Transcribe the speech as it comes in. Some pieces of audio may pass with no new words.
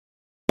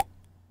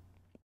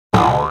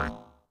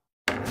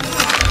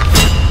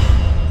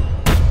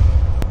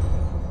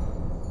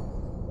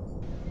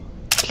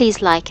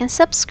Please like and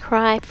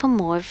subscribe for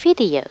more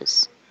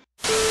videos.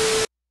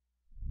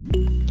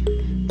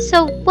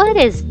 So what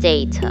is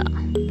data?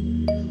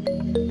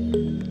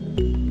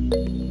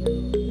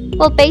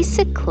 Well,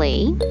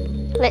 basically,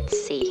 let's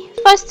see.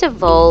 First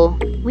of all,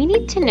 we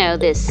need to know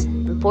this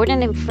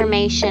important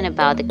information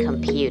about the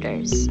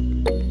computers.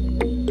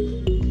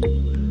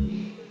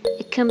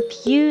 A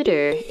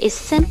computer is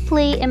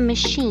simply a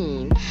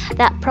machine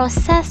that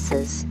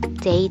processes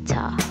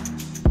data.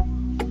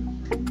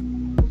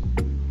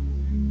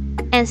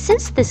 And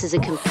since this is a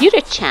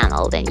computer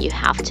channel, then you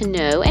have to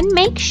know and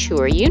make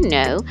sure you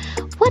know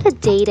what a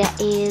data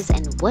is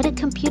and what a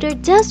computer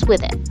does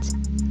with it.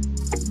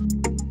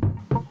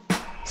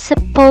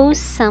 Suppose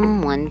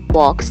someone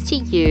walks to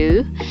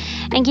you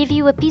and give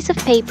you a piece of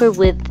paper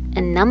with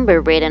a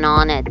number written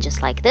on it,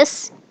 just like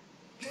this.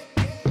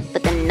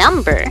 But the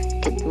number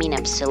could mean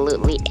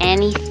absolutely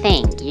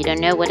anything. You don't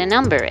know what a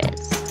number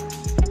is.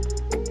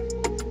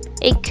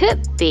 It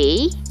could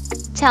be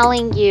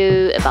telling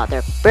you about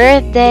their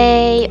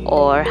birthday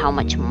or how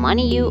much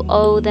money you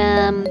owe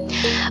them,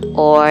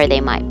 or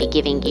they might be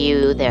giving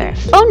you their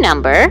phone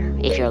number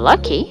if you're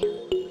lucky.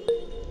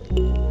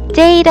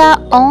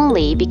 Data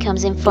only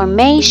becomes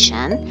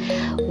information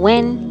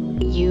when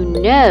you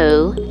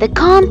know the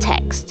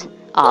context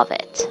of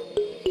it.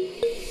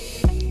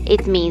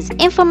 It means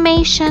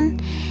information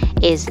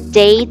is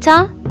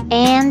data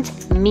and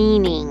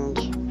meaning.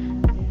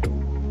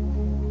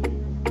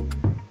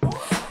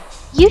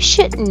 You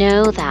should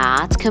know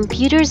that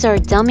computers are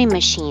dummy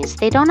machines.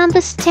 They don't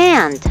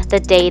understand the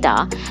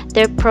data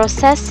they're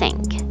processing.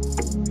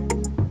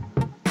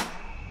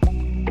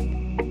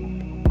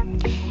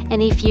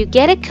 And if you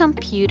get a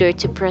computer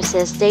to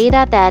process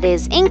data that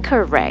is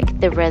incorrect,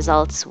 the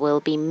results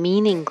will be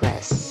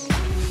meaningless.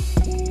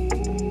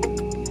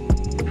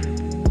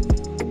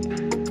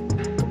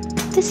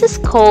 This is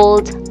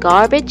called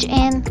garbage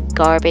in,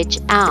 garbage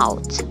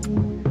out.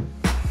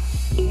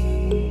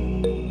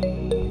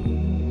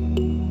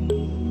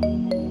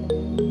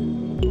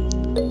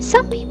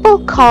 Some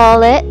people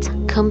call it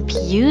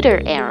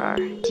computer error.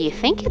 Do you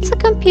think it's a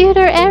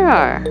computer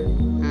error?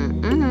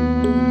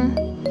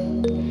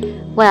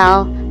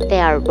 Well,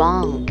 they are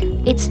wrong.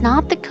 It's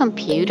not the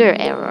computer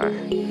error.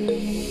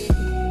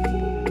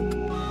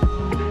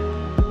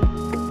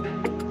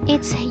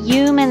 It's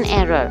human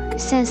error,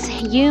 since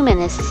human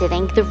is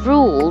setting the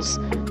rules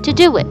to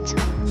do it.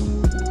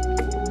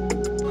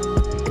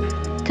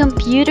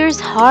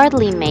 Computers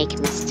hardly make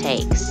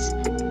mistakes,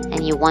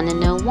 and you want to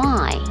know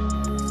why.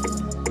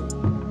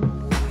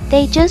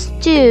 They just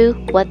do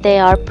what they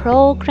are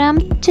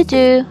programmed to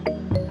do.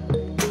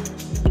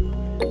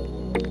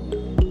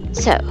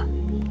 So,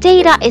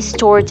 data is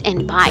stored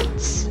in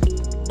bytes.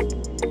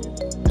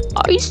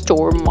 I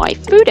store my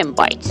food in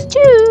bytes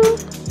too.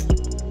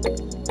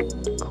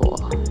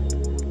 Cool.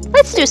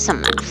 Let's do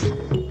some math.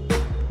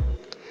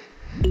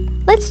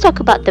 Let's talk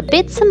about the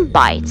bits and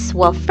bytes.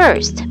 Well,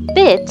 first,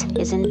 bit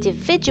is an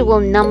individual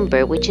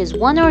number which is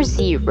 1 or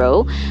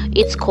 0.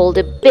 It's called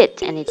a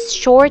bit and it's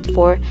short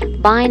for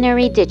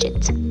binary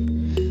digit.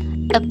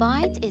 A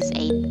byte is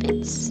 8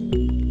 bits.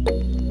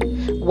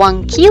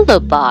 1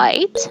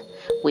 kilobyte,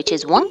 which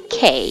is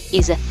 1K,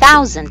 is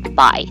 1,000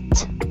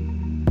 byte.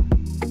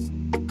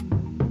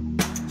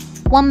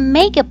 1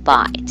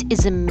 megabyte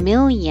is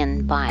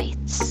 1,000,000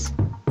 bytes.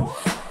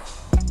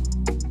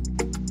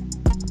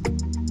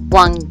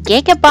 1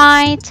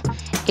 gigabyte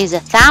is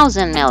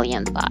 1,000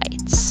 million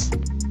bytes.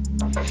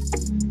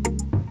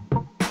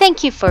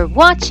 Thank you for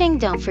watching.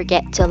 Don't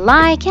forget to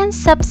like and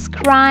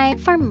subscribe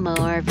for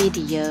more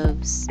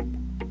videos.